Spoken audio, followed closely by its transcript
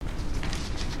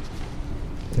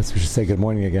Guess we should say good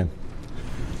morning again.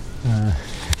 The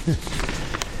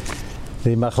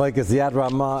Machlekes Yad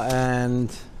Ramah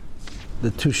and the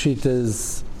two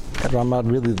Shitas, Yad Ramah,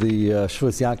 really the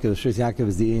Shvus Yaakov. Shvus Yaakov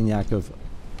is the Ein Yaakov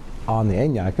on the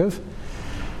Ein Yaakov,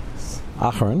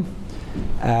 Acharon.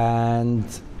 And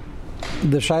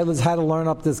the Shailas had to learn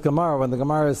up this Gemara when the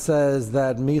Gemara says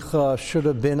that Micha should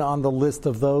have been on the list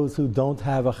of those who don't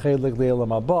have a Chelik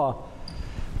Le'elam Haba,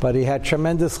 but he had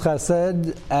tremendous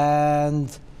chesed,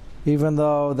 and even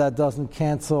though that doesn't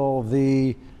cancel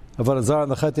the Avodah Zarah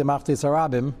and the Chet Machtis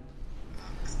Harabim,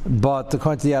 but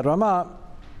according to Yad Ramah,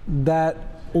 that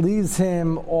leaves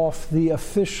him off the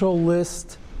official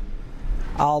list,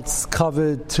 als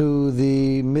covered to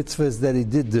the mitzvahs that he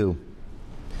did do.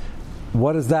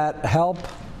 What does that help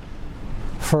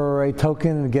for a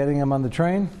token in getting him on the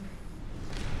train?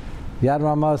 Yad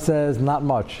Ramah says not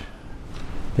much.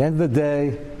 At the end of the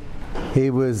day,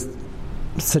 he was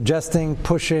suggesting,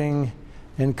 pushing,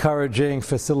 encouraging,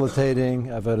 facilitating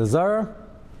Avodah Zarah,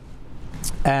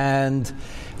 and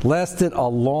lasted a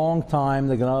long time.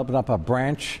 They're going to open up a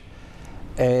branch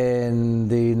in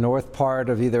the north part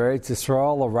of either Eretz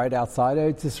Yisrael or right outside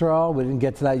Eretz Yisrael. We didn't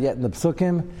get to that yet in the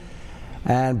Psukim.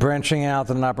 And branching out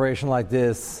in an operation like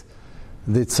this,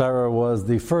 the Tzara was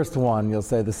the first one. You'll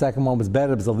say the second one was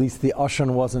better because at least the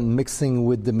Ashon wasn't mixing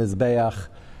with the Mizbeach,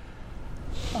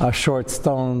 a short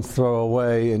stone's throw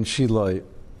away in Shiloh.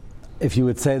 If you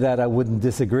would say that, I wouldn't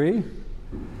disagree.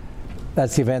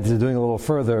 That's the advantage of doing a little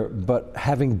further, but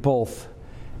having both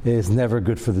is never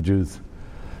good for the Jews.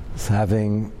 So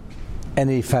having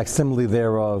any facsimile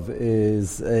thereof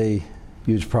is a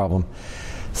huge problem.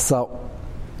 So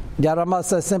Yad Ramah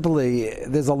says simply,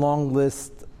 there's a long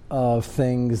list of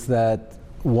things that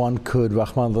one could,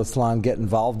 Rahman al-Islam, get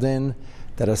involved in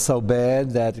that are so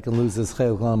bad that it can lose his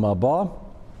Chelik Le'elam Haba.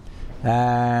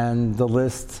 And the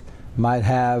list might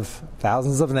have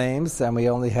thousands of names, and we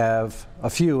only have a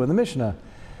few in the Mishnah.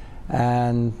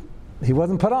 And he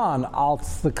wasn't put on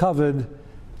als the covered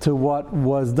to what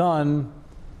was done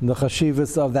in the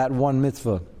chashivas of that one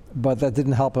mitzvah. But that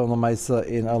didn't help him l'maisa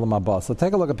in Olam Haba. So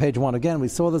take a look at page 1 again. We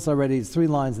saw this already. It's 3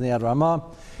 lines in the Yad Ramah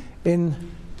in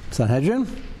Sanhedrin.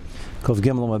 Kov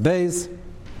Gimel Beis.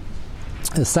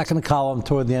 The second column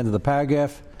toward the end of the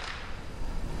paragraph.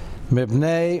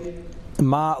 Mibnei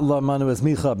ma lamanu es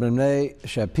micha b'nei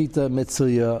shapita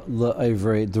mitzuya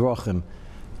le'evrei drochim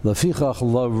lefichach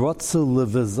la rotzu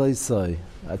levizaysai.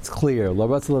 That's clear. La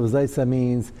rotzu levizaysai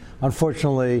means,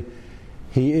 unfortunately,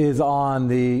 he is on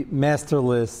the master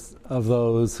list of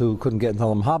those who couldn't get into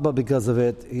Olam Haba because of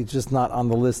it. He's just not on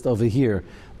the list over here.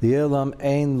 The Elam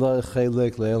ein le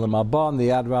chelik le'elam haba, and the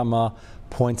Yad Ramah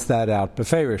points that out.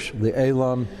 Beferish, the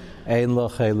Elam ein le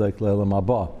chelik le'elam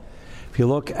haba. If you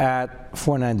look at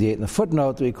 498 in the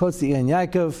footnote, he quotes the Ein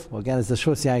Yaakov. Well, again, it's the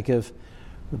Shvus Yaakov,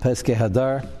 the Peskei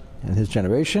Hadar, and his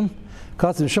generation.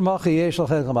 And this is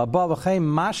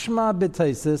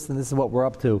what we're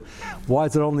up to. Why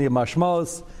is it only a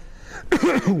mashmos?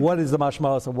 What is the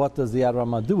mashmos, and what does the Yad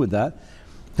Ramah do with that?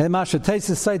 The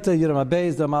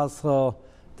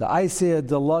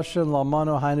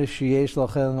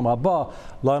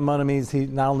Lamana means he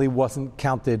not only wasn't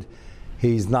counted,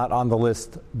 he's not on the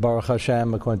list, Baruch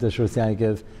Hashem, according to Shvus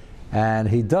Yaakov, and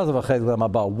he does have a chelik le'elam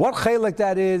haba. What chelik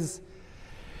that is?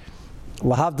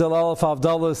 Lahavdil Aleph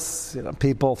Avdalis,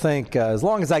 people think as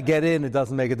long as I get in, it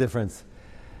doesn't make a difference.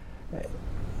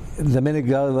 The minig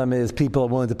galim is people are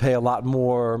willing to pay a lot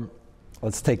more.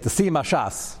 Let's take the Sima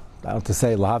Shas. I don't have to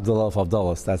say Lahavdil Aleph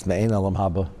Avdalis. That's Me'ein Elam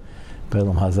Haba,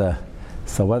 Be'elam Hazeh.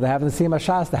 So what do they have in the Sima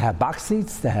Shas? They have box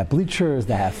seats, they have bleachers,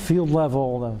 they have field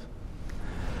level.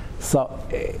 So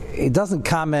it doesn't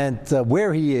comment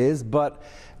where he is, but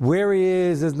where he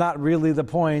is not really the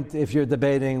point if you're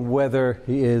debating whether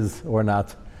he is or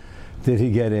not. Did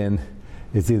he get in?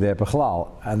 Is he there?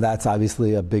 Klal? And that's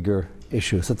obviously a bigger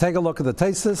issue. So take a look at the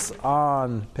Taisus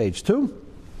on page 2.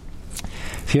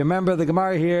 If you remember, the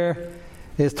Gemara here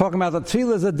is talking about the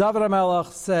tefillas that David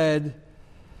HaMelech said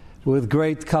with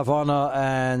great kavana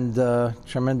and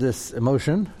tremendous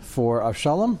emotion for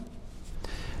Avshalom.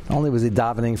 Not only was he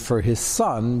davening for his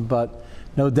son, but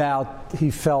no doubt he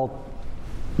felt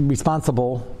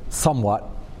responsible somewhat.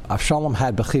 Avshalom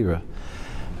had Bechira.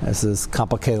 This is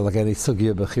complicated like any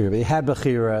sugya Bechira. But he had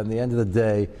Bechira, and at the end of the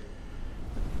day,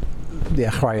 the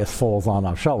Achrayas falls on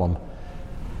Avshalom.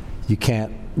 You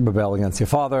can't rebel against your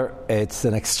father. It's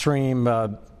an extreme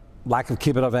lack of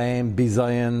kibbut of aim,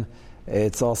 bizayin.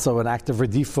 It's also an act of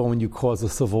redifa when you cause a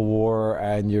civil war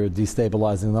and you're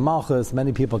destabilizing the Malchus.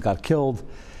 Many people got killed.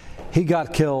 He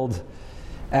got killed,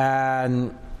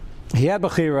 and he had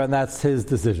Bechira, and that's his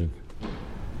decision.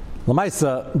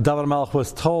 Lamaisa, David Melech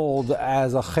was told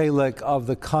as a chelik of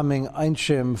the coming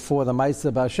Einshim for the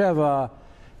Maisa Basheva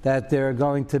that there are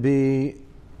going to be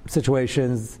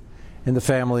situations in the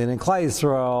family and in Klal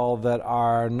Yisrael that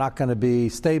are not going to be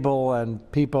stable,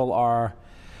 and people are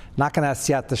not going to have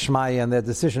siyata shmaya in their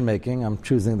decision making. I'm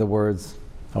choosing the words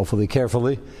hopefully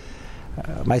carefully.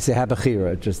 Maisa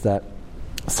habachira, just that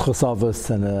schusavus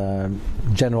and a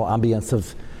general ambience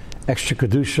of extra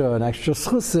kedusha and extra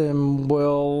schusim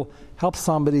will help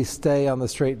somebody stay on the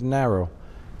straight and narrow,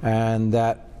 and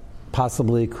that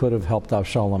possibly could have helped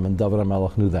Avshalom, and David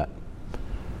HaMelech knew that.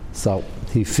 So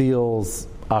he feels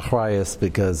achrayus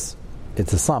because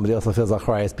it's a son, but he also feels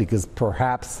achrayus because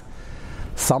perhaps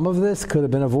some of this could have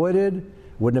been avoided,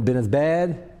 wouldn't have been as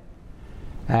bad,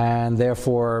 and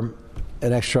therefore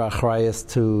an extra achrayus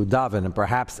to daven, and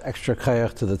perhaps extra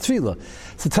kayach to the tefillah.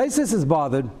 So Taisus is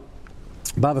bothered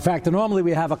by the fact that normally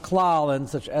we have a klal in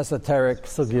such esoteric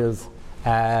sugyas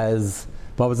as,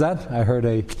 what was that? I heard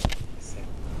a,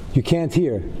 you can't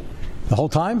hear the whole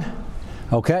time?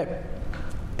 Okay.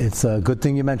 It's a good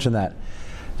thing you mentioned that.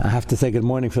 I have to say good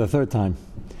morning for the third time.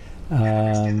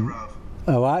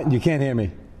 What? You can't hear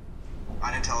me?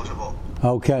 Unintelligible.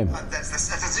 Okay. That's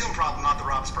a Zoom problem, not the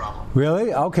Rob's problem.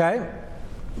 Really? Okay.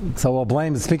 So we'll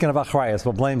blame, speaking of achrayas,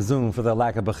 we'll blame Zoom for the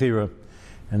lack of bechira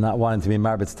and not wanting to be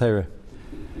marbitz Torah.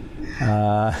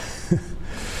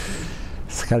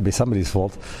 It's got to be somebody's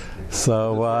fault.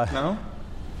 So no.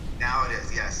 Now it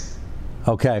is. Yes.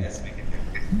 Okay.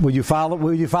 Will you follow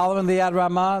in the Yad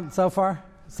Ramah so far?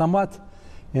 Somewhat.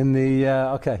 In the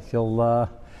okay, you'll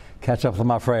catch up with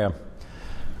Mafreya.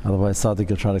 Otherwise, Sadiq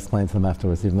will try to explain to them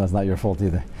afterwards, even though it's not your fault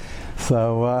either.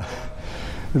 So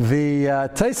the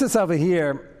Taisus over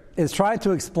here is trying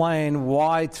to explain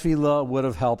why tefillah would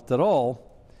have helped at all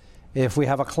if we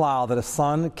have a klal that a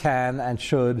son can and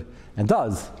should and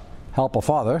does help a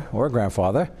father or a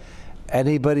grandfather,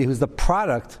 anybody who's the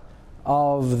product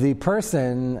of the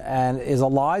person and is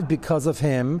alive because of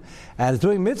him and is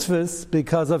doing mitzvahs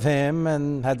because of him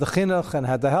and had the chinuch and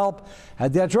had the help,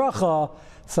 had the adracha,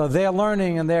 so their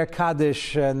learning and their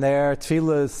kaddish and their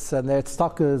tefillas and their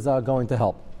tzedakahs are going to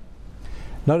help.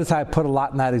 Notice how I put a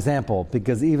lot in that example,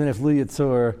 because even if Lu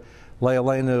Yitzur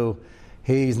Le'aleinu,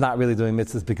 he's not really doing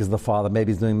mitzvahs because of the father,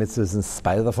 maybe he's doing mitzvahs in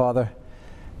spite of the father,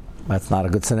 that's not a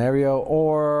good scenario.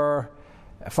 Or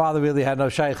father really had no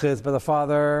shaykhis, but the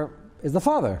father is the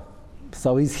father,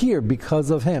 so he's here because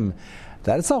of him.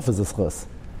 That itself is a schus.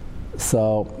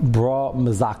 So bra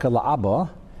mazaka la'abba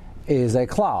is a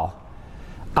klal.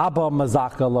 Abba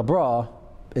mazaka la'bra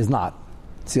is not.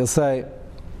 So you'll say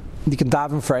you can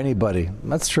daven for anybody.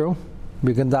 That's true.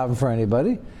 You can daven for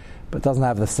anybody, but it doesn't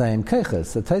have the same keiches.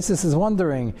 So Taisus is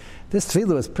wondering, this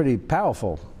tefillah is pretty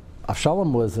powerful.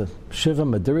 Avshalom was a shiva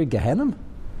maduri gehenim,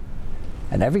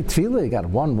 and every tefillah he got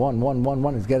one.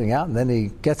 He's getting out, and then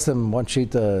he gets him one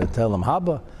sheet to tell him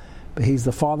haba, but he's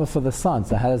the father for the son.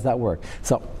 So how does that work?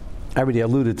 So I already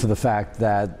alluded to the fact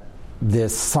that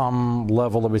there's some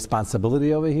level of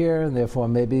responsibility over here, and therefore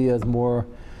maybe there's more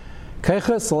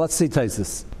keiches. So let's see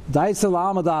Taisus. Daisel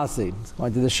Amadasi.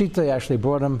 Going to the Shita, he actually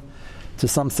brought him to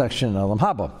some section of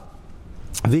Haba.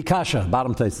 Vikasha,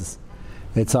 bottom Taisus.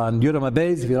 It's on Yudam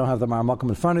Abayz. If you don't have the Maramakim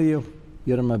in front of you,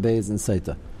 Yudam Abayz and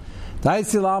Seita.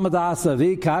 Daisel Amadasa,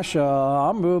 Vikasha,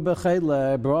 Amru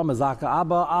Bechele, Bra Mazaka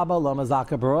Abba La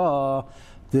Mazaka Bra,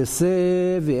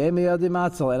 Disiv, Emi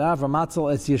Adimatzel, and Avra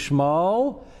Matzel Es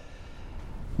Yishmo,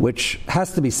 which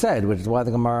has to be said, which is why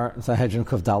the Gemara Sanhedrin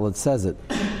Kuf Daled says it.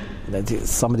 That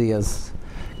somebody as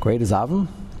great as Avram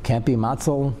can't be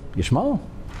Matzel Yishmael.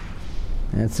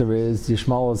 The answer is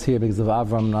Yishmael is here because of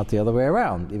Avram, not the other way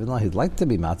around. Even though he'd like to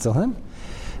be Matzel him,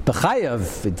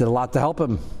 B'chayav, he did a lot to help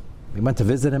him. He went to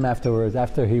visit him afterwards.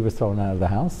 After he was thrown out of the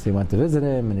house, he went to visit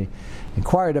him and he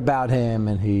inquired about him,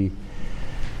 and he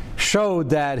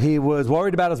showed that he was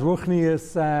worried about his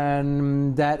ruchnius,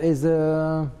 and that is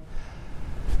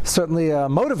certainly a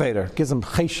motivator. Gives him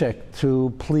cheshek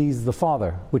to please the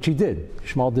father, which he did.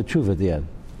 Shmuel did tshuva at the end.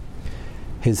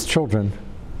 His children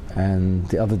and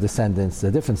the other descendants,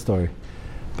 a different story.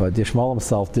 But Yishmael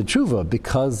himself did tshuva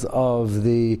because of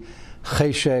the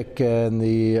cheshek and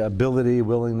the ability,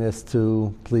 willingness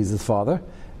to please his father,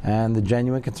 and the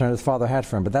genuine concern his father had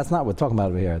for him. But that's not what we're talking about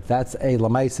over here. That's a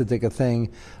lamaisidik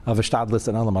thing of a shtadlis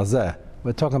and elam hazeh.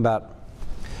 We're talking about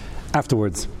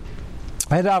afterwards.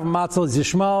 Can you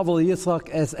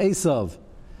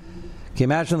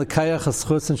imagine the kayach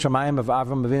haschus and shamayim of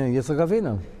Avram Avinu and Yitzchak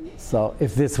Avinu? So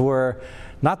if this were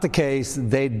not the case,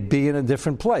 they'd be in a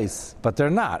different place. But they're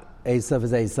not. Esav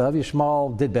is Esav.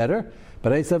 Yishmael did better,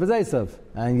 but Esav is Esav.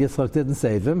 And Yitzchak didn't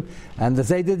save him, and the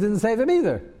Zaydid didn't save him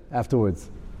either afterwards.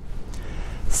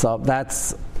 So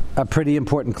that's a pretty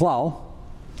important klal.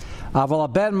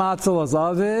 Aval ben matzel as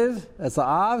aviv, as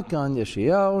av kan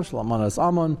yeshio shlamon as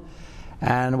amun,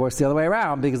 and it works the other way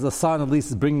around because the son at least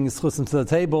is bringing his chusim to the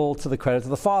table to the credit of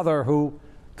the father who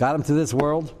got him to this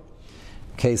world.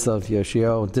 In case of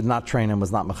Yeshio, did not train him,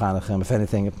 was not mechanech him. If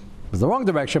anything, it was the wrong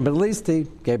direction, but at least he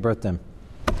gave birth to him.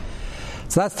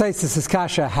 So that's Taisus'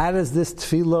 kasha. How does this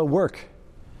tefillah work?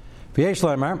 V'yesh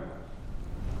le'emer,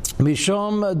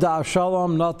 mishum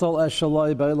da'avshalom natal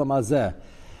eshaloi ba'olam hazeh.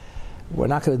 We're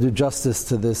not going to do justice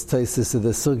to this Taisus of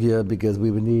this sugya because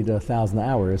we would need 1,000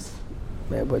 hours.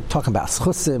 We're talking about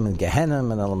schusim and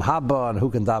gehenim and elam haba and who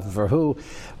can daven for who.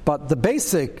 But the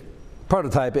basic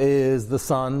prototype is the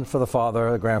son for the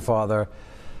father, the grandfather,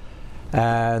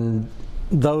 and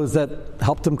those that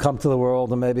helped him come to the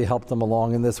world and maybe helped him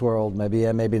along in this world. Maybe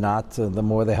yeah, maybe not. The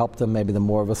more they helped him, maybe the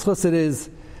more of a schus it is,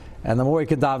 and the more he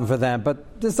can daven for them.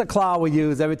 But this is a klal we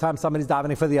use every time somebody's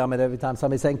davening for the Yamid, every time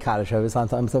somebody's saying Kaddish, every time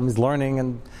somebody's learning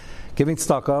and giving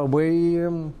tzedakah.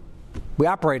 We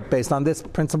operate based on this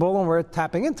principle and we're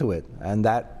tapping into it. And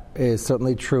that is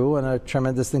certainly true and a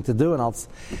tremendous thing to do. And I'll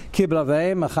keep it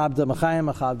avayim, machabda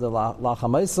machayim, machabda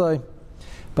lachamaisai.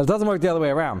 But it doesn't work the other way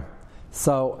around.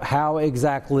 So how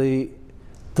exactly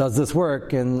does this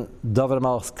work in David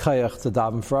HaMelech's kayach to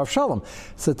daven for Avshalom?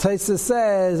 So Taisus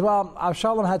says, well,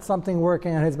 Avshalom had something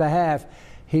working on his behalf.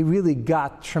 He really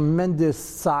got tremendous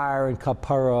sire and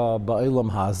kapara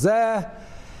ba'olam hazeh.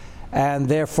 And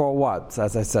therefore what?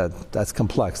 As I said, that's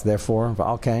complex. Therefore,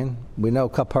 v'alkein, we know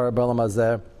kapara ba'olam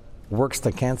hazeh works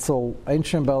to cancel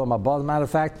ancient ba'olam haba. Matter of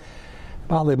fact,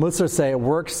 Baalei Musar say it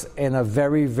works in a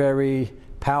very, very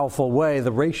powerful way.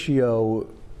 The ratio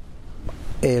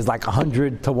is like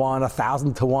 100 to 1,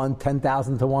 1,000 to 1,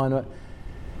 10,000 to 1.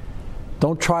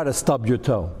 Don't try to stub your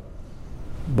toe.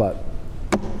 But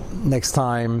next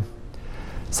time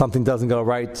something doesn't go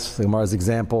right, the Gemara's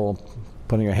example,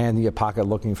 putting your hand in your pocket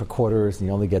looking for quarters and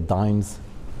you only get dimes.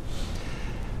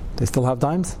 They still have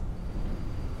dimes?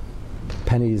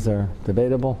 Pennies are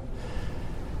debatable.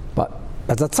 But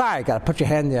as a tzar, you got to put your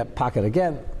hand in your pocket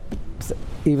again.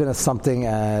 Even as something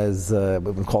as, we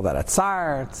would call that a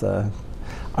tzar, it's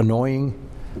annoying,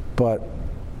 but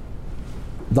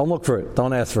don't look for it,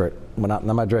 don't ask for it. We're not in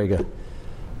the madrega.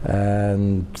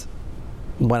 And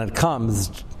when it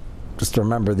comes, just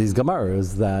remember these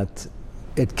gemaras that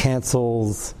it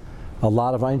cancels a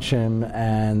lot of einshim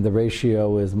and the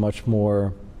ratio is much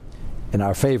more in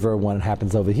our favor when it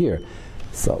happens over here.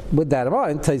 So with that in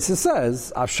mind, Taisus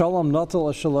says, Avshalom notel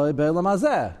ashaloi be'olam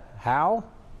hazeh. How?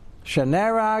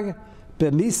 Shenerag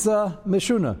b'misa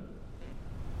mishuna.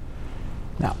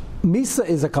 Now, misa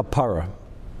is a kapara.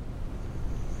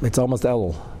 It's almost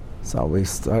elul. So we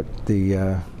start the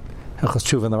Hilchos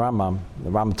Tshuva in the Rambam. The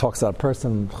Rambam talks about a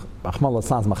person, Achmal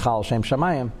Lassan's Machal Shem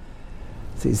Shamayim.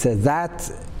 So he says that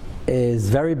is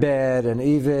very bad, and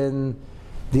even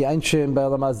the Einshim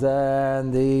B'Olam Hazeh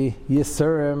and the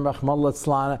Yisurim Achmal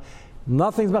Lassan,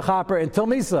 nothing's mechaper until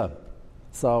misa.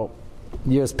 So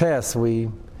years past we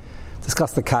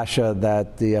discussed the kasha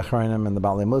that the Achronim and the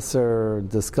Baalei Musar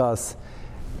discuss.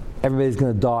 Everybody's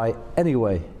going to die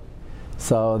anyway.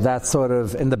 So that's sort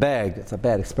of in the bag. It's a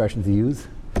bad expression to use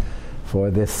for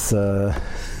this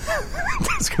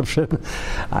description.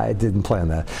 I didn't plan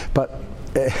that. But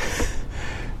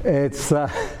it's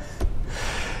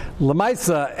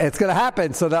Lamaisa, it's going to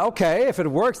happen. So that, okay, if it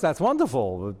works, that's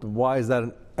wonderful. Why is that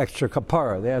an extra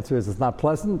kapara? The answer is it's not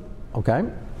pleasant. Okay.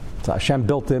 So Hashem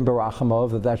built in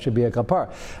Barachamov that should be a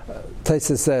kapara.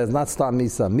 Taisus says, not stam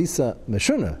misa, misa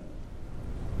meshuna.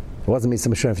 It wasn't misa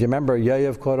meshuna. If you remember,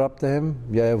 Yayev caught up to him.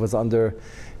 Yayev was under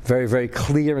very, very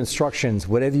clear instructions.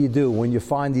 Whatever you do, when you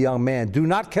find the young man, do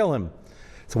not kill him.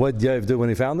 So what did Yayev do when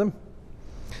he found him?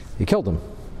 He killed him.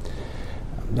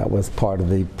 That was part of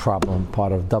the problem,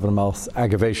 part of David HaMelech's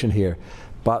aggravation here.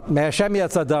 But Me'ashem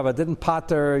Yatzadava didn't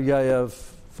pater Yayev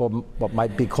for what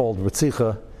might be called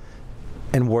Ritzicha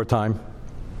in wartime.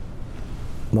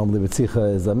 Normally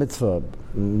Ritzicha is a mitzvah.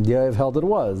 Yayev held it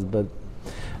was, but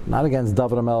not against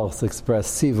David HaMelech's express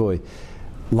sivui.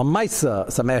 Lamaisa,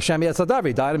 so Me'ashem Yatzadava,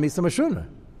 he died of Misa Meshuna.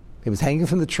 He was hanging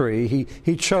from the tree.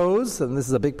 He chose, and this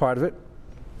is a big part of it.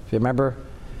 If you remember,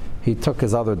 he took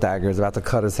his other daggers, about to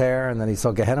cut his hair, and then he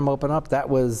saw Gehenim open up. That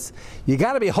was, you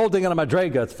got to be holding on a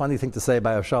madrega. It's a funny thing to say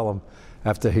by Avshalom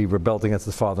after he rebelled against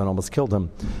his father and almost killed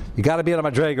him. You got to be on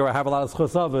a madrega or have a lot of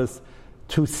schosavas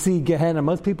to see Gehenim.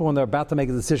 Most people, when they're about to make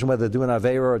a decision whether to do an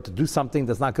aveira or to do something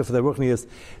that's not good for their ruchnius,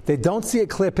 they don't see a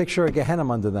clear picture of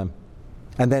Gehenim under them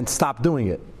and then stop doing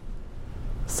it.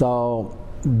 So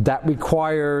that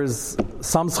requires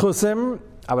some schusim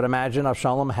I would imagine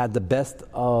Avshalom had the best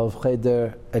of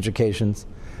Cheder educations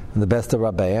and the best of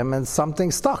Rabbeim, and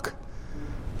something stuck.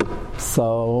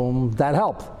 So that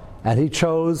helped. And he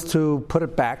chose to put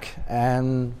it back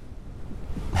and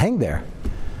hang there,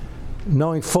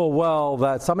 knowing full well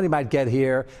that somebody might get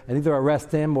here and either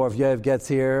arrest him, or if Yev gets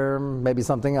here, maybe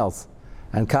something else.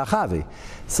 And Kachavi.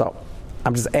 So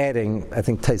I'm just adding, I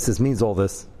think Taisus means all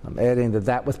this. I'm adding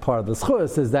that was part of the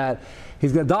schus, is that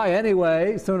he's going to die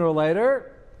anyway, sooner or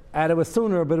later, and it was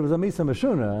sooner, but it was a misa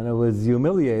meshuna, and it was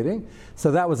humiliating.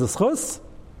 So that was the schus.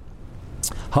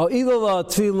 Ha'ilala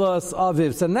tfilas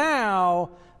aviv. So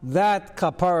now, that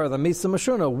kapara, the misa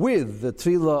meshuna, with the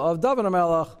tefillah of David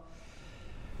HaMelech,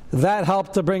 that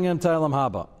helped to bring him to Elam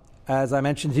Haba. As I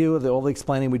mentioned to you, all the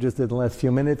explaining we just did in the last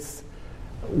few minutes,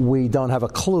 we don't have a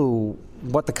clue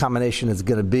what the combination is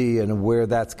going to be and where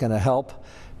that's going to help,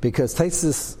 because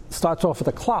Taisus starts off with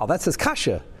a klal. That's his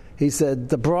kasha. He said,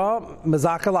 the bra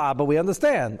mazakal abba, we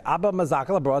understand. Abba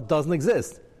mazakal bra doesn't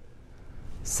exist.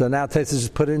 So now Taisus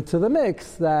just put into the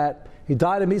mix that he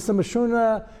died of Misa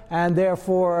Meshuna, and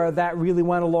therefore that really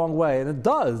went a long way. And it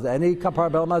does. Any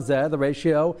kapar bel mazeh, the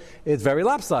ratio is very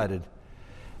lopsided.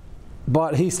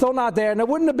 But he's still not there, and it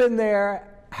wouldn't have been there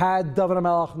had David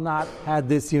HaMelech not had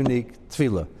this unique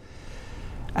tefillah.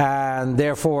 And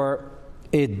therefore,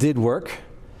 it did work.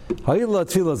 Ha'ila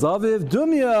tefillah zaviv,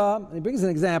 dumya, he brings an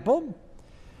example.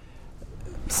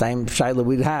 Same shaila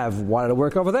we'd have, wanted to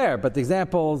work over there, but the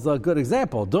example is a good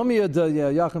example. Dumya de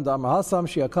Yakim Damar Hasam,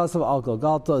 Shiakasav Al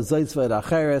Golgalta, Zaytzved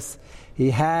Acheres. He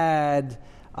had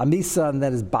a misa, and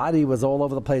then his body was all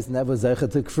over the place, and that was Zeichet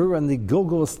Kfur, and the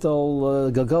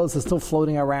Gilgos is still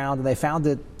floating around, and they found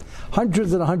it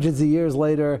hundreds and hundreds of years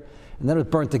later, and then it was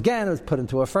burnt again, it was put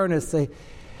into a furnace.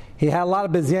 He had a lot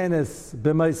of bizyenis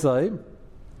b'maisai,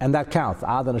 and that counts. The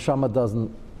neshama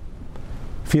doesn't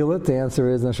feel it. The answer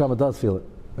is the neshama does feel it.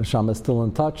 The neshama is still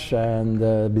in touch, and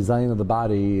the bizayin of the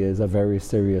body is a very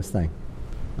serious thing.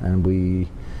 And we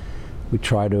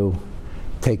try to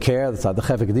take care. That's why the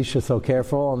Chevek Kedisha is so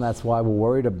careful, and that's why we're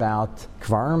worried about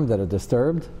kvarim that are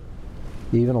disturbed,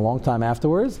 even a long time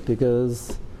afterwards,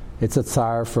 because it's a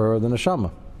tsar for the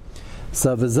neshama.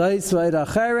 So v'zayis v'ed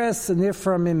acheres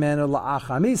nifra mimenu la'ach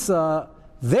hamisa.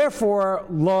 Therefore,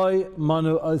 loy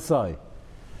manu osai.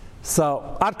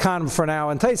 So Adkan for now.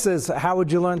 And Taisus, how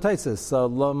would you learn Taisus? So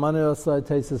lo manu osai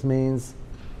Taisus means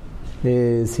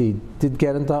is he did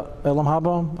get into Elam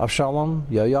Haba, Avshalom,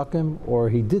 Yoyakim, or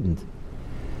he didn't.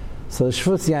 So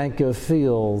Shvus Yankov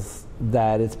feels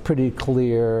that it's pretty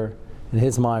clear in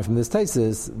his mind from this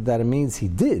Taisus that it means he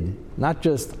did, not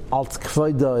just alt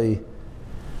kvaydai.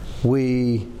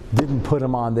 We didn't put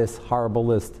him on this horrible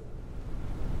list.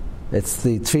 It's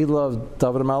the tefillah of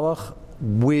David HaMelech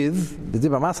with the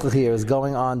Dibra Maskach here is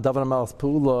going on David HaMelech's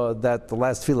pula that the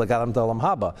last tefillah got him to Elam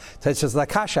Haba. Teshas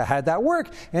Lakasha, had that work?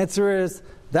 Answer is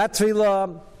that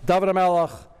tefillah, David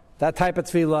HaMelech, that type of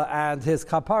tefillah, and his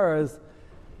kaparas,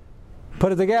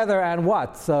 put it together, and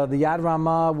what? So the Yad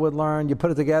Ramah would learn, you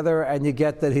put it together and you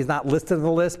get that he's not listed in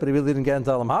the list, but he really didn't get into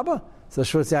Elam Haba. So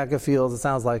Shvus Yaakov feels, it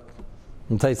sounds like,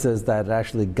 and Taisus that it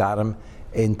actually got him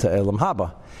into Elam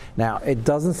Haba. Now, it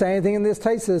doesn't say anything in this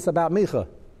Taisus about Micha.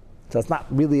 So it's not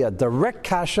really a direct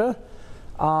kasha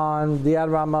on the Yad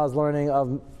Ramah's learning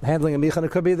of handling a Micha. And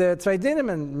it could be the Tzvei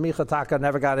Dinim, and Micha Taka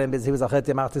never got in because he was a Chet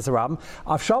Yamachtis Rabim.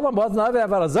 Avshalom wasn't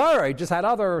a Zara. He just had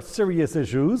other serious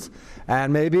issues.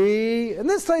 And maybe in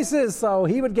this Taisus, so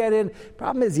he would get in.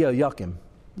 Problem is Yoyakim.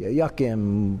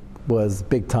 Yoyakim was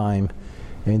big time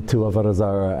into Avodah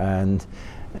Zarah, and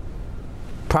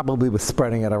probably was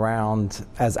spreading it around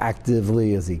as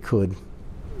actively as he could.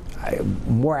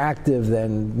 More active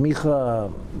than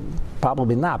Micha,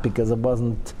 probably not, because it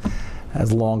wasn't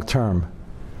as long term.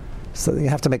 So you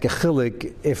have to make a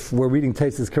chilik. If we're reading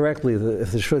Taisus correctly,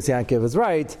 if the Shvus Yankov is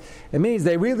right, it means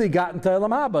they really got into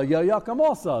Elam Haba, Yoyakim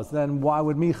also. So then why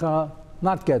would Micha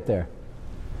not get there?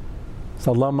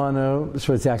 So Lamanu,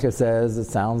 Shvus Yankov says, it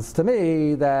sounds to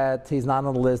me that he's not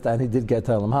on the list and he did get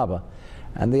to Elam Haba.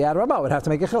 And the Yad Rabbah would have to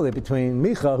make a chilik between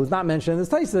Micha, who's not mentioned in this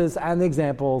Taisus, and the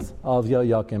examples of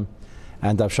Yoyakim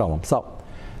and Avshalom. So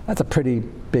that's a pretty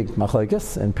big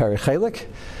machlekes in Peri Chelik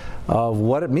of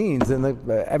what it means. And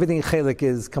everything in Chelik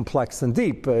is complex and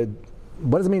deep. What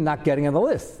does it mean not getting on the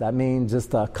list? That means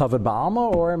just a covered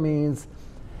ba'alma, or it means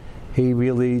he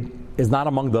really is not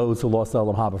among those who lost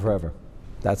Elam Haba forever?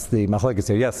 That's the machlekes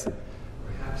here. Yes?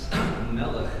 Perhaps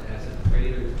Melech has a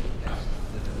greater test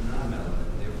than the non-Melech.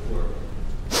 Therefore,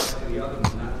 the other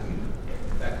one's not doing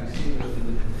it. In fact, we see in the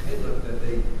Chelik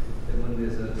that when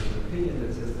there's an opinion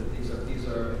that says that these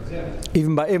are examples.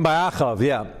 Even by Achav,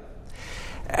 yeah.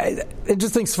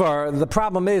 Interesting svar. The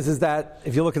problem is that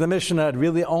if you look at the Mishnah, it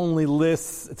really only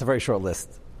lists, it's a very short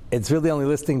list. It's really only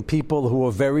listing people who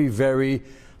are very, very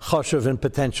chashuv in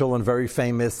potential and very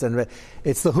famous, and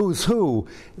it's the who's who.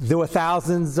 There were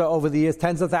thousands over the years,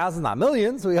 tens of thousands, not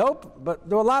millions, we hope, but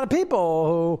there were a lot of people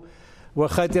who were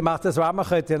chaytim achtas rama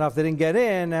chaytim enough they didn't get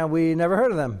in, and we never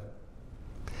heard of them.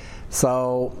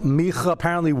 So Micha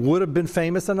apparently would have been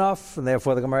famous enough, and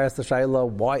therefore the Gemara asked the Shaila,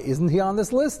 why isn't he on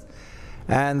this list?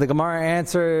 And the Gemara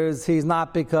answers, he's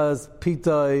not because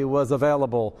Pita was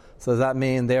available. So does that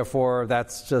mean, therefore,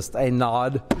 that's just a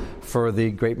nod for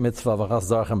the great mitzvah of Achas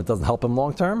Zarchim? It doesn't help him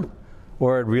long term?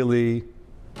 Or it really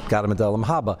got him into Elam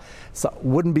Haba? So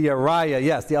wouldn't be a raya.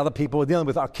 Yes, the other people we're dealing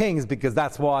with are kings because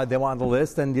that's why they were on the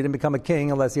list, and you didn't become a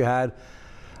king unless you had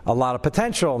a lot of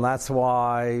potential, and that's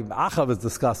why Achav is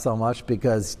discussed so much,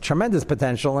 because tremendous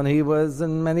potential, and he was,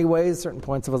 in many ways, certain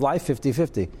points of his life,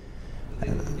 50-50. I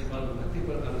think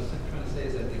what I was trying to say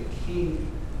is that the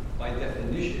king, by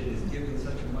definition, is given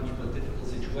such a much more difficult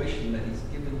situation that he's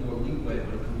given more leeway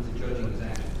when it comes to judging his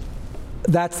actions.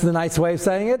 That's the nice way of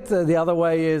saying it. The other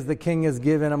way is the king is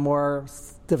given a more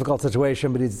difficult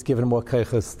situation, but he's given more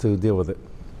keiches to deal with it.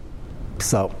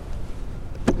 So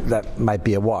that might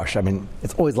be a wash. I mean,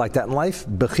 it's always like that in life.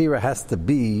 Bechira has to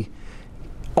be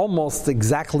almost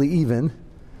exactly even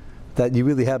that you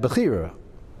really have Bechira.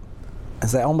 I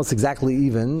say almost exactly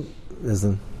even, as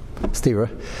in stira.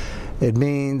 It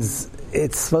means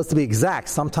it's supposed to be exact.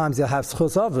 Sometimes you'll have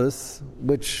schus avos,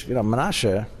 which,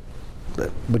 Menashe,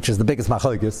 which is the biggest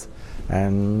machlokes,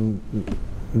 and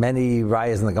many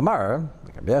rayas in the Gemara,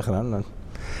 like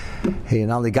he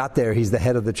not only got there, he's the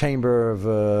head of the chamber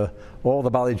of all the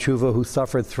Bali Tshuva who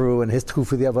suffered through, and his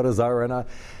Tkufa the Avodah Zarah, and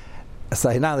so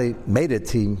he not only made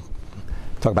it, he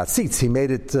talk about seats, he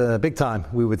made it big time,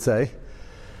 we would say.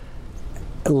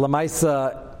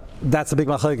 Lamaisa, that's a big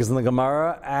machlokes in the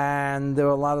Gemara, and there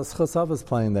were a lot of schusavas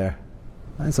playing there.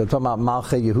 Right? So talking about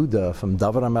Malchei Yehuda from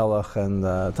David HaMelech, and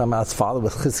talking about his father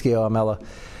with Chizkiyahu HaMelech.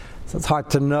 So it's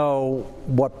hard to know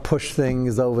what pushed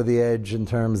things over the edge in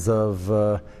terms of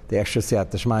the extra siyat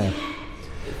d'shmaya.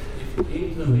 If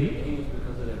kings are made kings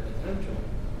because of their potential,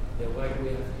 then why do we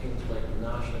have kings like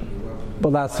Menashe and Yerubbabel?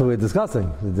 Well, that's what we're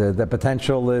discussing. The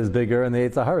potential is bigger and the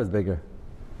Yetzer Hara is bigger.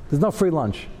 There's no free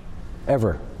lunch.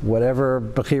 Ever. Whatever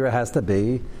Bechira has to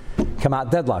be, come out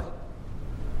deadlock.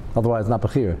 Otherwise, not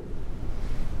Bechira.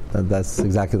 That's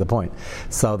exactly the point.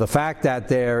 So the fact that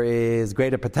there is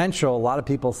greater potential, a lot of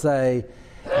people say,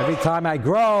 every time I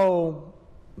grow,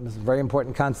 this is a very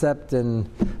important concept in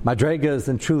Madregas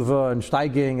and Tshuva and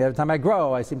Steiging, every time I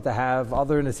grow, I seem to have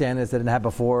other Nisyanis that I didn't have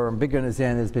before, and bigger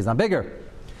Nisyanis because I'm bigger.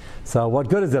 So what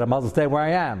good is it? I might as well stay where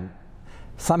I am.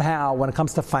 Somehow, when it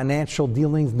comes to financial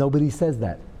dealings, nobody says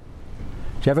that.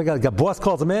 Do you ever get a boss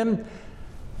calls him in?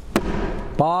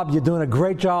 Bob, you're doing a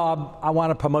great job. I want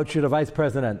to promote you to vice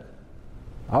president.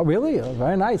 Oh, really? Oh,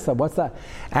 very nice. So what's that?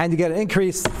 And you get an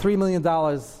increase, $3 million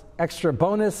extra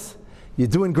bonus. You're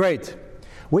doing great.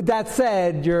 With that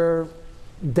said, your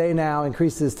day now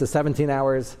increases to 17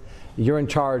 hours. You're in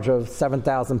charge of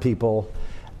 7,000 people,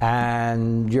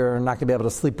 and you're not going to be able to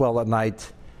sleep well at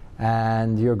night,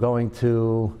 and you're going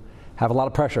to have a lot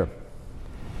of pressure.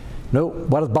 No,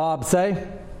 what does Bob say?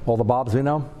 All the Bobs we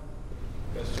know?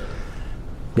 Yes, sir.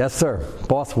 Yes, sir.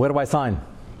 Boss, where do I sign?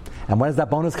 And when does that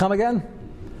bonus come again?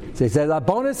 So he says, that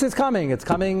bonus is coming. It's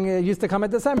coming, it used to come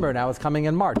in December. Now it's coming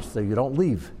in March, so you don't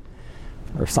leave.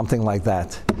 Or something like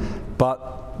that.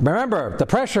 But remember, the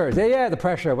pressure. Yeah, the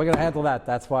pressure. We're going to handle that.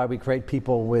 That's why we create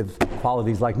people with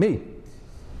qualities like me.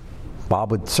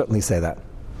 Bob would certainly say that.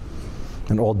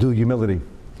 In all due humility.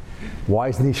 Why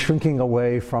isn't he shrinking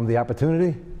away from the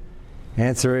opportunity?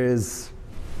 Answer is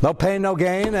no pain, no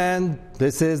gain, and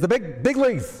this is the big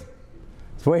leagues.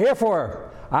 That's what we're here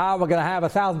for. We're going to have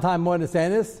 1,000 times more than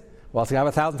this. We're also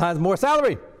going to have 1,000 times more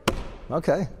salary.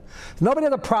 Okay. So nobody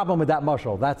has a problem with that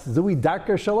mushal. That's Zui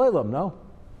Darker Shalom, no?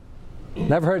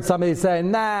 Never heard somebody say,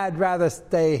 nah, I'd rather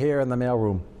stay here in the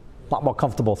mailroom. A lot more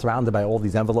comfortable, surrounded by all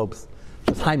these envelopes.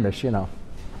 Just Heimish,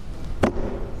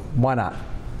 Why not?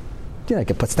 You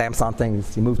can put stamps on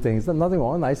things, you move things, nothing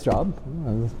wrong, nice job.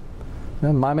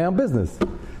 Mind my own business.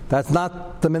 That's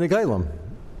not the minig olam.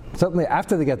 Certainly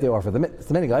after they get the offer. The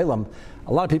minig olam,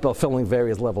 a lot of people are filling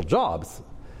various level jobs.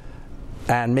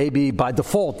 And maybe by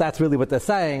default, that's really what they're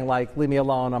saying, like, leave me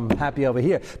alone, I'm happy over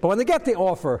here. But when they get the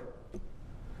offer,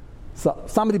 so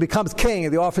somebody becomes king,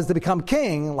 and the offer is to become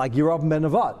king, like Yerubbabel ben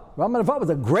Nevat. Yerubbabel ben Nevat was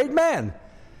a great man.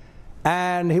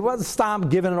 And he wasn't stopped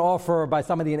given an offer by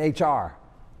somebody in HR.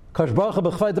 Kosh Baruch Hu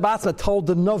b'chvei debatzma told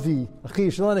the Navi,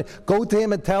 go to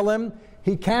him and tell him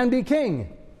he can be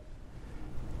king.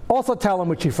 Also tell him,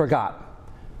 which he forgot,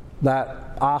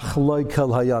 that ach loy kol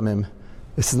hayamim,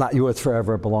 this is not yours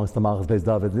forever, it belongs to Malchus Beis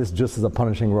David. This is just as a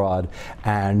punishing rod,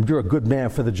 and you're a good man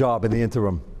for the job in the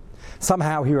interim.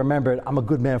 Somehow he remembered, I'm a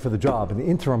good man for the job, and the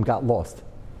interim got lost.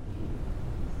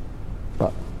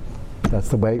 But that's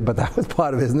the way, but that was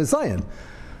part of his nisayon.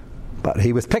 But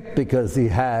he was picked because he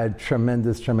had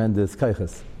tremendous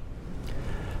kaiches.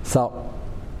 So,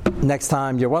 next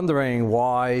time you're wondering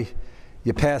why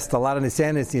you passed a lot of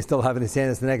nisayonis and you still have a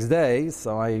nisayonis the next day,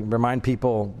 so I remind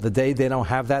people, the day they don't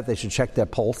have that, they should check their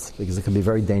pulse, because it can be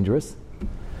very dangerous.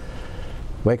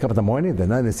 Wake up in the morning, they're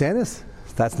not nisayonis,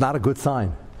 that's not a good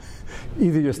sign.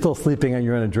 Either you're still sleeping and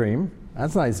you're in a dream.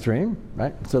 That's a nice dream,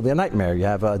 right? It's really a nightmare. You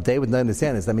have a day with no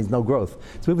nisayonis, that means no growth.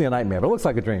 It's really a nightmare, but it looks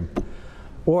like a dream.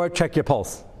 Or check your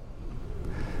pulse,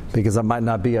 because it might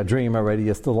not be a dream already.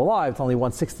 You're still alive. It's only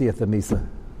 1/60th of Misa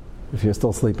if you're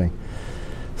still sleeping.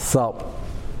 So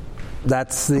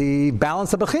that's the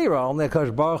balance of Bechira. Only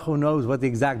Akash Baruch Hu knows what the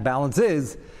exact balance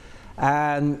is,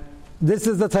 and this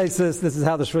is the Taisus. This is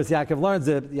how the Shvus Yaakov learns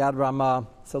it. Yad Ramah,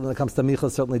 so when it comes to Micha,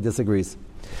 certainly disagrees.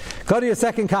 Go to your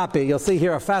second copy. You'll see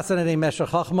here a fascinating Meshech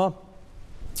Chachma,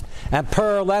 and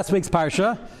per last week's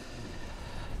parsha,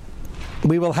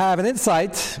 we will have an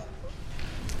insight,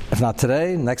 if not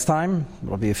today, next time,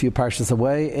 it'll be a few parshas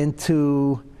away,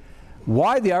 into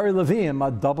why the Ari Leviim are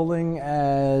doubling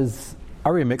as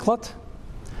Ari Miklat,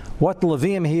 what the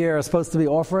Leviim here are supposed to be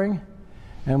offering,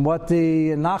 and what the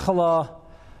Nachala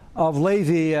of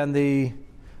Levi and the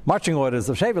marching orders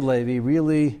of Shevet Levi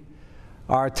really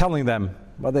are telling them.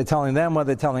 What are they telling them? What are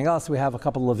they telling us? We have a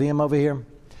couple of Leviim over here.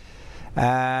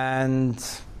 And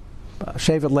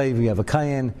Shevet Levi, we have a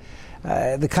Kayin.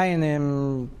 The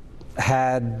Kayanim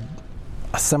had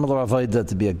a similar avodah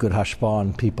to be a good hashpah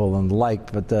on people and the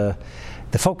like, but the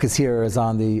focus here is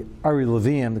on the Ari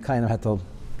Leviim. The Kayanim had to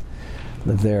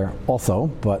live there also,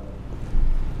 but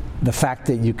the fact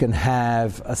that you can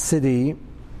have a city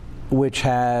which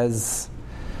has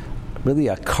really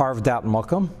a carved out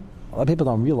makom. A lot of people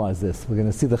don't realize this. We're going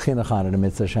to see the Chinuch on it in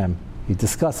Mitzvah Hashem. He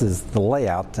discusses the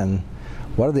layout and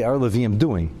what are the Ari Leviim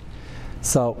doing.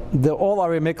 So they're all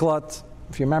Ari Miklat.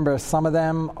 If you remember, some of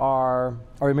them are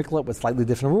Ari Miklat with slightly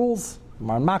different rules.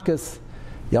 Maran Makkos.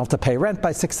 You don't have to pay rent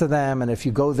by 6 of them, and if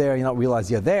you go there, you don't realize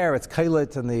you're there. It's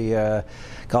Kailit, and the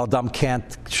Galdam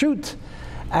can't shoot.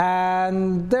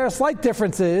 And there are slight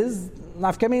differences.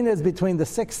 Nafkamin is between the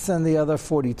 6 and the other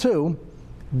 42,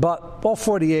 but all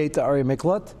 48 are Ari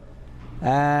Miklat.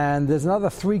 And there's another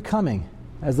 3 coming,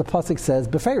 as the pasuk says,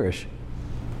 Beferish.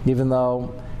 Even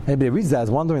though anybody reads that is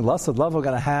wondering, Lasad Love, we're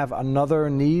going to have another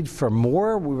need for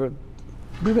more. We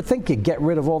would think you get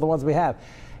rid of all the ones we have.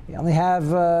 You only have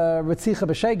Ritzicha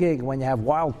B'Shegig when you have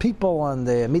wild people and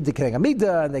the Midah Kereg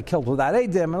Midah and they killed without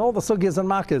Eidim and all the Sugyas and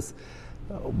Makkos.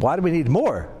 Why do we need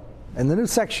more? In the new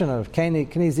section of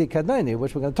Kenizi Kadoni,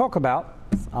 which we're going to talk about,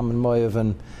 Amun Moyev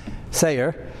and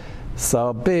Seir,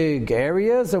 so big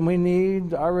areas, and we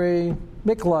need Ari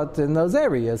Miklat in those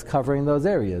areas, covering those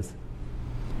areas.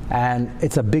 And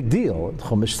it's a big deal.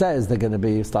 Chumash says they're going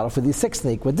to start off with these 6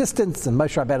 with distance, and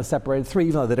Moshe Rabbeinu separated 3,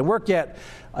 even though they didn't work yet.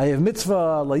 I have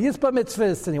mitzvah, la yisba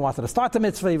mitzvahs, and he wanted to start the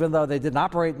mitzvah, even though they didn't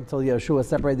operate until Yeshua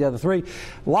separated the other 3.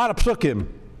 A lot of psukim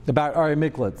about Ari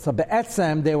Miklat. So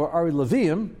be'etzem, they were Ari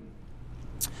Leviim,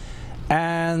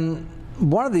 and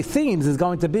one of the themes is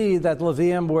going to be that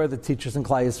Leviim were the teachers in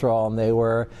Klal Yisrael, and they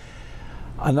were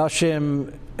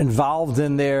anashim involved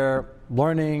in their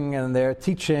learning and their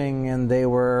teaching, and they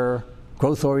were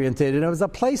growth-oriented. And it was a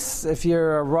place, if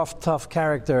you're a rough, tough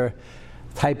character,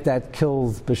 type that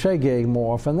kills b'shegeg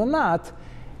more often than not,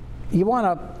 you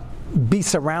want to be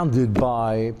surrounded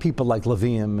by people like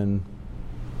Leviim and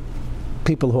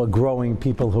people who are growing,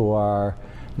 people who are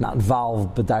not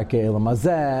involved b'darkei elam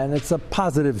hazeh, and it's a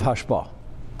positive hashpah.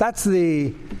 That's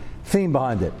the theme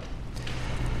behind it.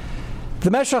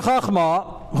 The Meshech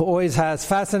Chachma, who always has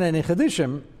fascinating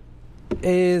chiddushim,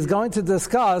 is going to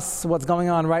discuss what's going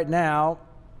on right now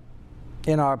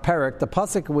in our parak. The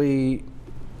pasuk we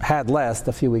had last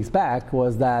a few weeks back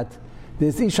was that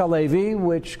this Isha Levi,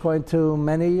 which according to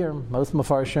many or most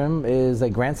Mefarshim is a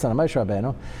grandson of Moshe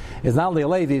Rabbeinu, is not only a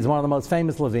Levi, he's one of the most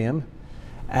famous Leviim.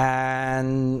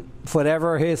 And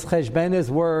whatever his cheshbenis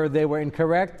were, they were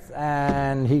incorrect,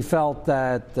 and he felt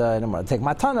that I don't want to take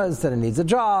matanas, that he needs a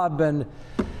job, and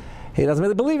he doesn't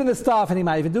really believe in this stuff, and he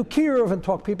might even do kiruv and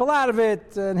talk people out of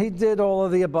it, and he did all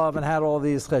of the above and had all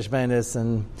these cheshbenis,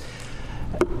 and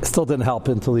still didn't help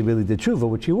until he really did tshuva,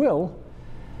 which he will.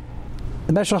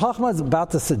 The Meshech Chachma is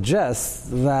about to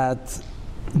suggest that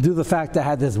due to the fact that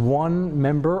had this one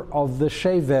member of the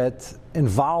shevet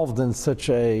involved in such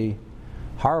a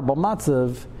horrible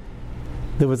matzav,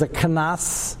 there was a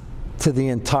kanas to the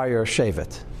entire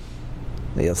shevet.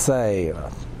 You'll say,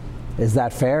 is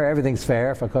that fair? Everything's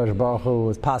fair. If HaKadosh Baruch Hu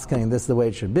is paskening this is the way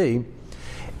it should be.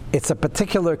 It's a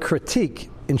particular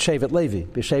critique in Shevet Levi.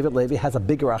 Because Shevet Levi has a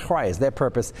bigger achrayas. Their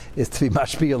purpose is to be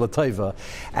mashpia l'tova.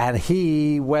 And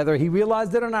he, whether he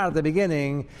realized it or not at the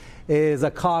beginning, is a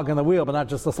cog in the wheel, but not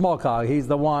just a small cog. He's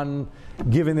the one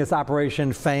giving this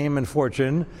operation fame and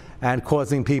fortune and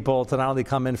causing people to not only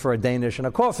come in for a Danish and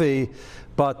a coffee,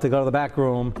 but to go to the back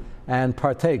room and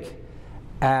partake.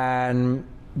 And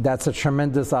that's a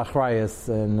tremendous achrayas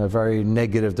in a very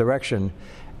negative direction.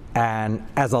 And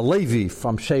as a Levi,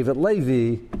 from Shevet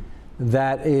Levi,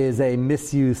 that is a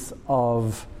misuse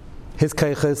of his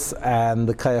keiches and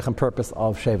the keich and purpose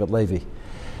of Shevet Levi.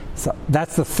 So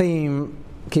that's the theme.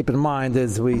 Keep in mind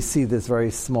as we see this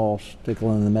very small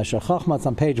shtickle in the Meshech Chochmah. It's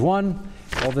on page 1.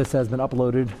 All this has been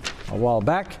uploaded a while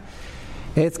back.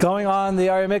 It's going on the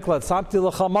Ari Miklat, Samti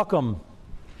L'cha Makom,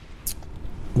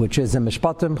 which is in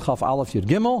Mishpatim, Chaf Aleph Yud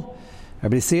Gimel.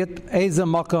 Everybody see it? Eza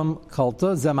Makom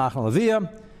Kalta, Zemach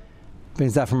Leviyah.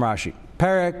 Brings that from Rashi.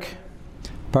 Perek,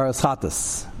 Paras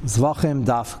Chatas, Zvachim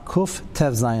Daf Kuf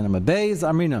Tev Zayin Amabeis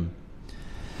Amrinam.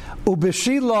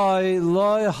 Ubeshiloi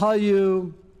Loi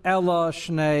Hayu Ella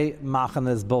Shnei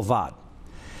Machanes Bilvad.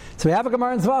 So we have a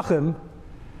Gemara in Zvachim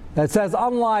that says,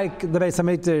 unlike the Beis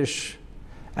HaMikdash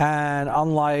and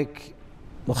unlike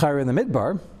L'chari in the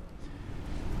Midbar,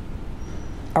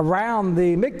 around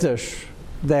the Mikdash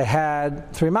they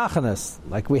had 3 machanes,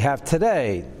 like we have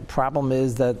today. The problem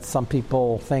is that some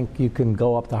people think you can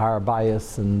go up to Har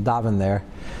Bayis and daven there.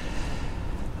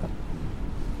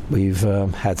 We've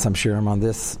had some shirim on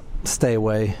this. Stay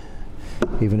away,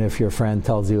 even if your friend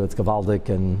tells you it's gavaldik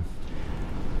and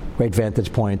great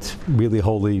vantage point, really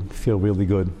holy, feel really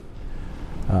good.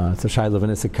 It's a Shiloh of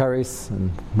Anissa Karis, and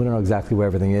we don't know exactly where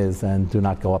everything is, and do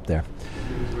not go up there.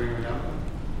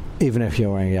 Even if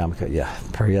you're wearing a yarmulke, yeah,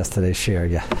 per yesterday's share,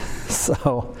 yeah.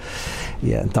 So,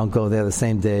 yeah, don't go there the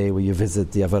same day where you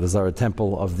visit the Avodah Zarah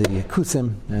temple of the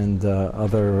Kusim and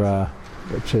other,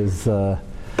 which is,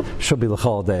 should be the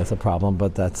whole day, it's a problem,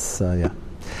 but that's, yeah.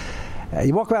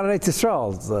 You walk around in Eretz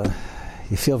Yisrael,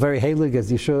 you feel very halig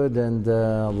as you should, and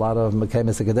a lot of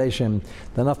Mekaymis HaKadeshim.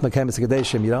 Enough Mekaymis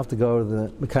HaKadeshim, you don't have to go to the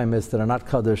Mekaymis that are not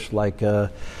Kaddish, like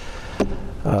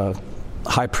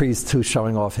high priest who's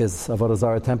showing off his Avodah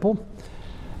Zarah temple,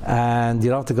 and you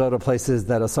don't have to go to places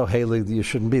that are so halig that you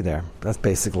shouldn't be there. That's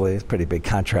basically a pretty big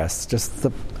contrast. Just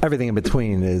everything in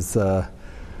between is a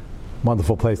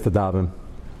wonderful place to daven,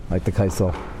 like the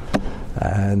Kaisel.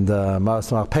 And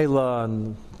Ma'as Pela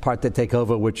and part they take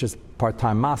over, which is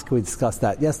part-time mosque. We discussed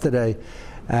that yesterday.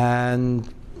 And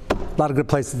a lot of good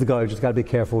places to go. You just got to be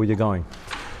careful where you're going.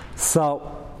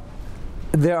 So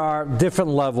there are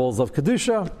different levels of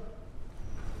Kedusha.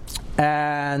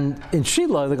 And in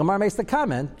Shiloh, the Gemara makes the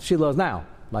comment, Shiloh is now,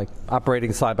 like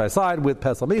operating side by side with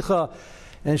Pesach Micha.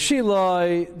 And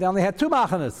Shiloh, they only had 2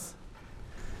 machanas.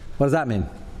 What does that mean?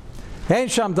 Hein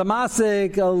sham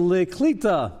damasik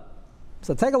liklita.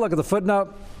 So take a look at the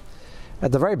footnote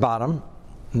at the very bottom,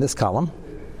 in this column.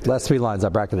 Last 3 lines I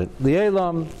bracketed.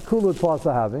 Lielam kulut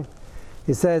plasahavi.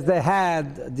 He says they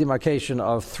had a demarcation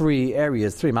of 3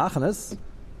 areas, 3 machanas,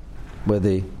 where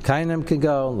the Kainim can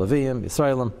go, Leviim,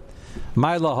 Yisraelim.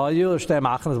 Ma'ila hayu shtei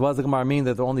machanas. What does the Gemara mean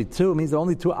that there are only 2? It means there are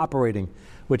only 2 operating,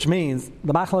 which means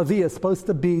the Machal Aviyah is supposed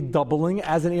to be doubling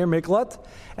as an Ir Miklat,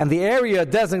 and the area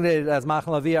designated as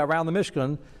Machal Aviyah around the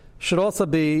Mishkan should also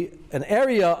be an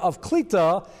area of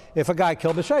Klita. If a guy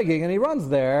killed B'Shegig and he runs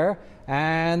there,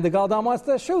 and the Galdam wants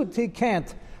to shoot, he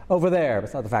can't over there.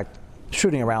 Besides the fact,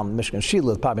 shooting around Mishkan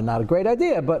Shila is probably not a great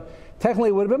idea, but technically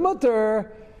it would have been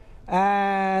mutter.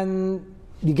 And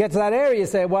you get to that area, you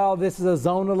say, well, this is a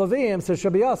zone of Levium, so it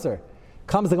should be Yasser.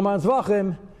 Comes the Gemara in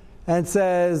Zvachim and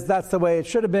says that's the way it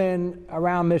should have been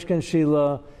around Mishkan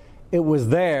Shila. It was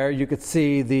there, you could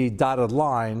see the dotted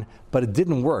line, but it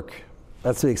didn't work.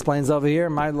 That's what he explains over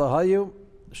here. Ma'id lahayu,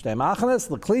 shtei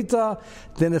machanes, l'klita,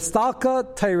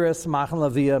 dinistalka, teres, machan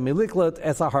lavia, miliklet,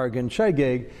 esahargan,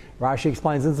 shegeg. Rashi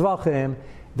explains in Zvachim,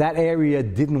 that area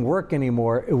didn't work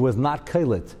anymore. It was not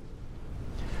kailit.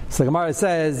 So Gemara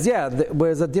says, yeah,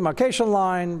 there's a demarcation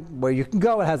line where you can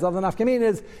go. It has other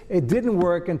nafkaminas. It didn't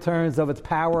work in terms of its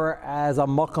power as a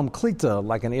makam klita,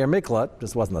 like an Ir Miklat.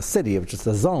 This wasn't a city, it was just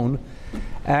a zone.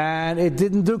 And it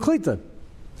didn't do klita.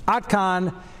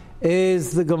 Atkan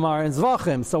is the Gemara in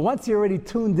Zvachim. So once you're already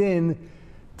tuned in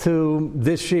to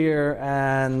this year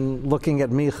and looking at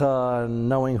Micha and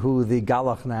knowing who the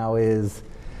Galach now is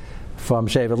from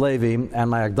Shevet Levi and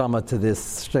my Akdama to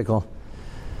this shtickle,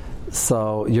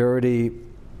 so you're already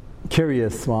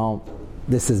curious, well,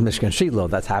 this is Mishkan Shiloh.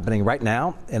 That's happening right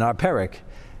now in our Perek.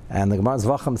 And the Gemara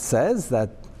Zvachim says that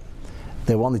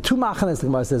there were only 2 machanes. The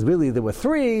Gemara says really there were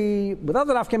 3 with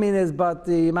other nafkaminas, but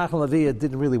the Machan Leviya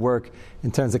didn't really work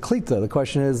in terms of Klita. The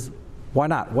question is, why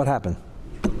not? What happened?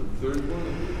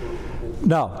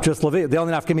 No, just Leviya. The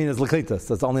only nafkamina is Leklita.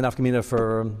 So it's the only nafkamina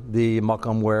for the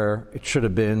Makam where it should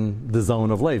have been the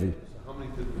zone of Levi. So how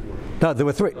many didn't work? No, there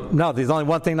were 3. No, there's only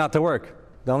one thing not to work.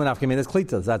 The only nafkamina is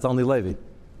Klita. That's only Levi.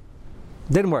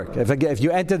 Didn't work. If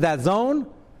you entered that zone,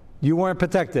 you weren't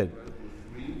protected.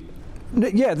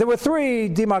 Yeah, there were 3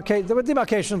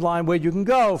 demarcation line where you can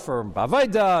go for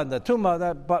Bavaida and the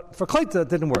Tuma, but for Klita it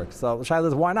didn't work. So Shaila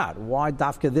is, why not? Why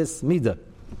dafka this mida?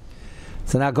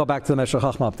 So now go back to the Meshach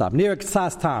Chachma up top. Near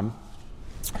Ksas Tam,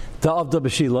 the Avda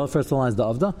B'Shila, first line is the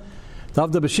Avda. The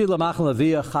Avda B'Shila Machan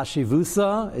Leviya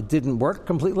Chashivusa, it didn't work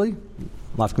completely.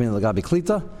 Lafkamin Lagabi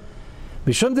Klita.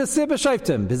 Mishum Desir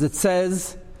B'Shaiftim, because it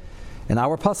says in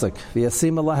our pasuk,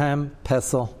 V'yasim Lahem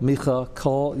Pesel Micha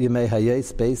Kol Yemei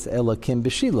Hayes Beis Elokim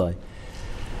B'Shilai.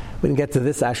 We didn't get to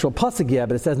this actual pasuk yet,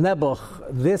 but it says Nebuch.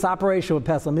 This operation with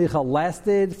Pesel Micha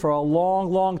lasted for a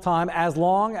long, long time, as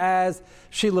long as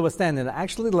Shiloh was standing. It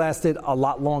actually lasted a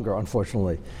lot longer,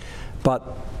 unfortunately.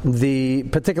 But the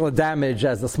particular damage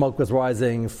as the smoke was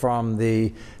rising from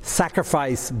the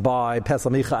sacrifice by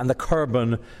Pesel Micha and the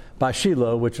korban by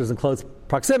Shiloh, which was in close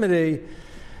proximity,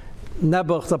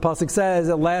 Nebuch, the pasuk says,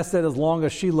 it lasted as long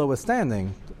as Shiloh was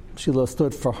standing. Shiloh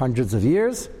stood for hundreds of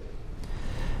years.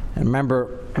 And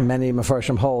remember, many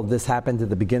Mefarshim hold this happened at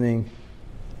the beginning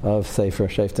of Sefer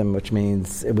Shoftim, which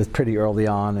means it was pretty early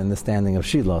on in the standing of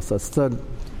Shiloh. So it stood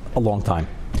a long time.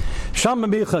 Sham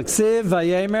Micha Ksiv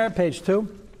Vayemer, page 2.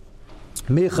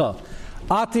 Micha,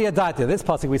 Ati Adati. This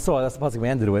pasuk we saw, that's the pasuk we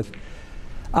ended with.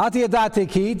 Ati Adati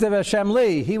Ki Tev Hashem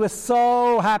Li. He was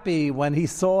so happy when he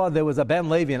saw there was a Ben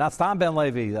Levi, not Stam Ben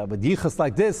Levi, with yichus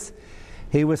like this.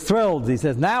 He was thrilled. He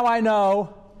says, now I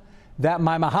know that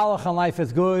my mahalach in life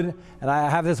is good, and I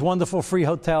have this wonderful free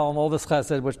hotel and all this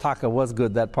chesed, which Taka was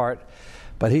good, that part.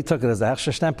 But he took it as a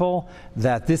hechsher stempel,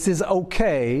 that this is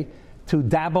okay to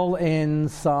dabble in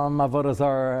some avodah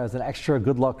zarah as an extra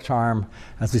good luck charm,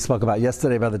 as we spoke about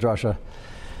yesterday by the drasha,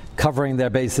 covering their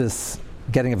basis,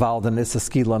 getting involved in this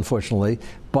skila, unfortunately.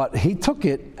 But he took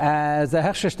it as a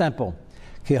hechsher stempel.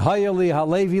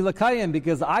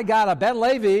 Because I got a Ben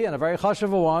Levi, and a very chashuv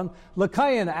one,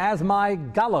 l'kayin, as my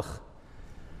galach.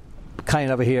 Kayin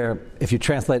over here, if you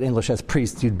translate English as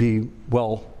priest, you'd be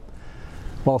well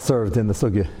served in the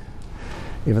sugya.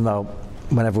 Even though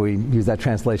whenever we use that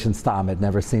translation stam, it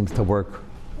never seems to work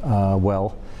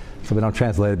well. So we don't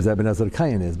translate it because everybody knows what a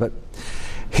kayin is. But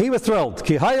he was thrilled.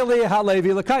 Ki hayali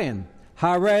halevi l'kayin.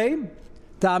 Hare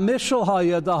da mishul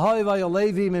haya da hayva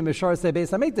Levi min mishar se beis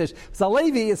hamikdash. So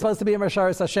Levi is supposed to be a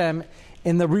Mishar Hashem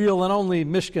in the real and only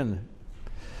Mishkan.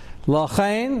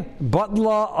 Lachain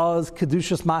batla as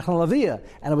kedushas machan Leviya,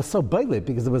 and it was so bailit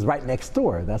because it was right next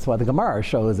door. That's why the Gemara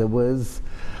shows it was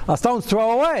a stone's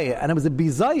throw away, and it was a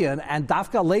bizayon. And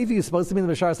Dafka Levi is supposed to be the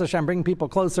Mishar Hashem, bringing people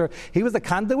closer. He was the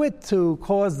conduit to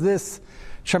cause this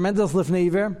tremendous lifnei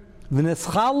iver. And that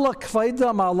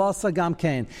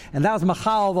was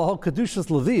machal the whole kedushas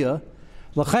Leviya.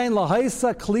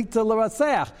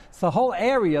 So the whole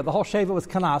area, the whole Sheva was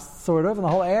kanas, sort of, and the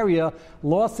whole area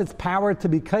lost its power to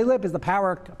be kailib, because the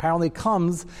power apparently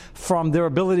comes from their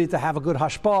ability to have a good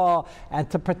hashpah and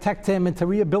to protect him and to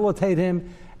rehabilitate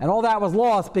him. And all that was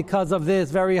lost because of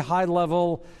this very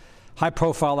high-level,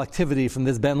 high-profile activity from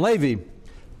this Ben Levi.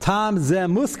 Tam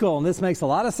zeh muskal, and this makes a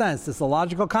lot of sense. It's a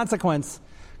logical consequence.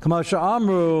 Kamosha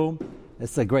Amru,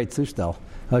 it's a great sushtel.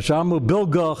 Kamosha Amru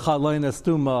bilga chaloina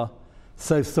stuma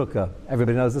seif sukkah.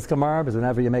 Everybody knows this Gemara, because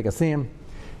whenever you make a siyum,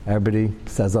 everybody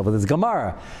says over this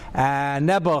Gemara. And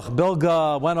Nebuch,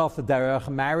 Bilga, went off the derech,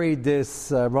 married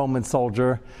this Roman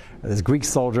soldier, this Greek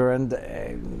soldier, and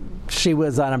she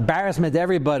was an embarrassment to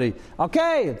everybody.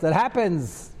 Okay, that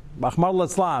happens. Mahmad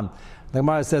al-Islam. The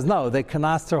Gemara says, no, they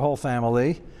canast her whole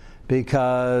family,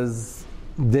 because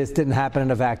this didn't happen in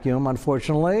a vacuum,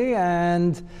 unfortunately,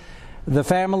 and the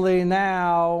family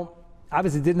now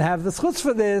obviously didn't have the schutz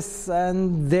for this,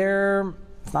 and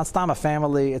it's not stam a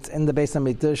family, it's in the Beis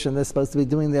HaMikdash, and they're supposed to be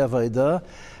doing the avodah,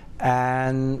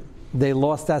 and they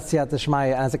lost that siyat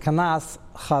d'shmaya, and as a kanas,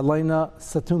 chaloina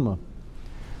satuma.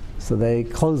 So they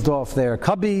closed off their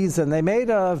cubbies, and they made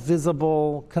a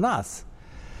visible kanas.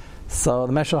 So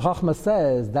the Meshach Chachma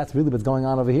says, that's really what's going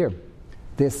on over here.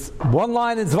 This one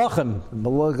line in Zvachim,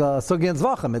 Sugi in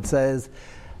Zvachim, it says,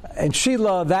 in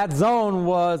Shiloh, that zone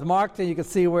was marked, and you can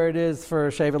see where it is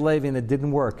for Shevet Levi, and it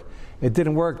didn't work. It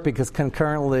didn't work because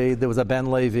concurrently there was a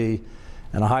Ben Levi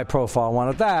and a high-profile one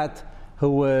at that, who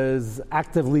was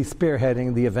actively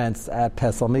spearheading the events at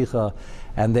Pesel Micha,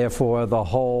 and therefore the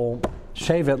whole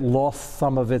Shevet lost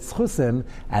some of its chusim,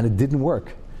 and it didn't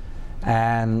work.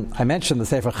 And I mentioned the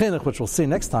Sefer Chinuch, which we'll see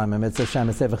next time. And Mitzvah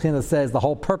Shem, Sefer Chinuch says the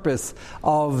whole purpose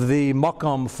of the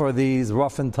makom for these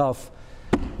rough and tough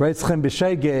Reitzchim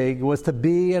B'Shegeg was to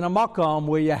be in a makom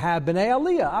where you have B'nai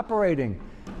Aliyah operating.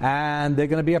 And they're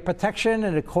going to be a protection,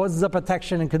 and it causes a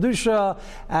protection in Kedusha,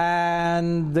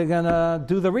 and they're going to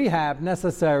do the rehab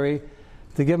necessary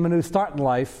to give them a new start in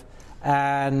life.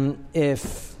 And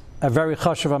if a very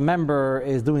chashuv member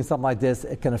is doing something like this,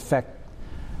 it can affect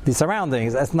the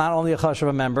surroundings. It's not only a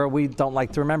chashuv member. We don't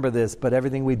like to remember this, but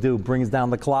everything we do brings down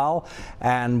the klal,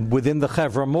 and within the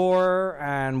chevra more,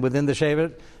 and within the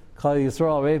shevet, Klal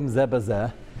Yisrael Reivim Zeh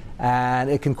B'Zeh, and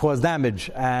it can cause damage.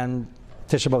 And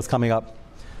Tisha B'Av is coming up.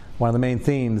 One of the main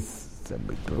themes,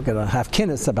 we're going to have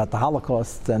kinnis about the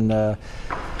Holocaust, and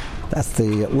that's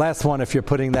the last one if you're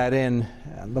putting that in.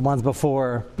 The ones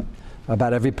before,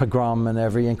 about every pogrom and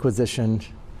every inquisition.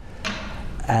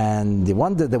 And you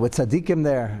wondered, there were tzaddikim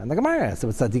there. And the Gemara asked, there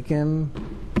were tzaddikim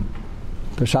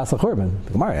b'shas ha'churban.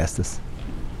 The Gemara asked this.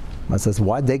 It says,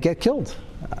 why'd they get killed?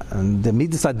 And the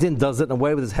Midas Adin does it in a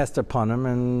way with his Hester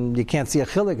Panim, and you can't see a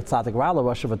chilik, tzaddik ra'aloi,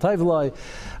 Rosh V'Toivloi,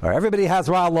 or everybody has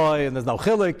ra'aloi, and there's no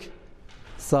chilik.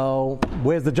 So,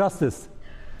 where's the justice?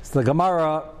 So the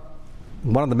Gemara,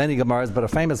 one of the many Gemaras, but a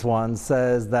famous one,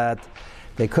 says that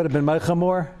they could have been meicha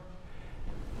more.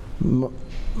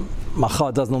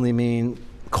 Macha doesn't only mean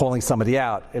calling somebody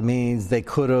out. It means they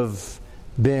could have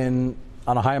been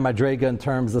on a higher madrega in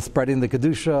terms of spreading the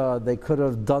Kedusha. They could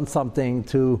have done something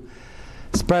to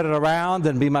spread it around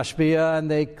and be mashpia,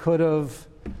 and they could have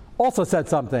also said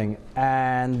something.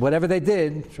 And whatever they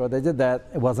did, sure they did that,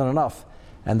 it wasn't enough.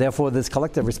 And therefore there's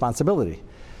collective responsibility.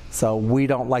 So we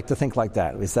don't like to think like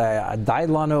that. We say,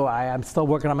 I'm still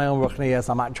working on my own ruchnias,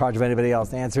 I'm not in charge of anybody else.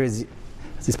 The answer is,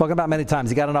 as he's spoken about many times,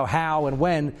 you got to know how and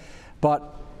when.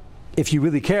 But if you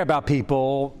really care about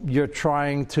people, you're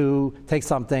trying to take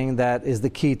something that is the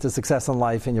key to success in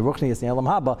life in your ruchnias, in your Elam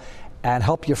Haba, and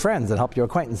help your friends and help your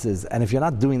acquaintances. And if you're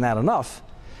not doing that enough,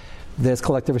 there's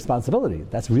collective responsibility.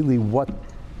 That's really what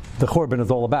the Churban is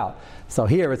all about. So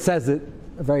here it says it,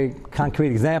 a very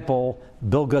concrete example.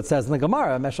 Bilgut says in the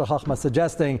Gemara, Meshach Chachma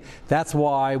suggesting that's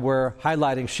why we're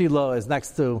highlighting Shiloh is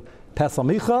next to Pesel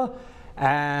Micha,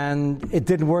 and it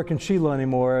didn't work in Shiloh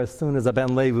anymore as soon as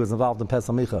Aben Levi was involved in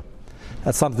Pesel Micha.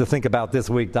 That's something to think about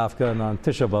this week, Dafka, and on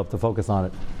Tisha B'Av to focus on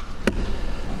it.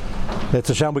 It's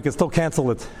a shame we can still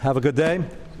cancel it. Have a good day.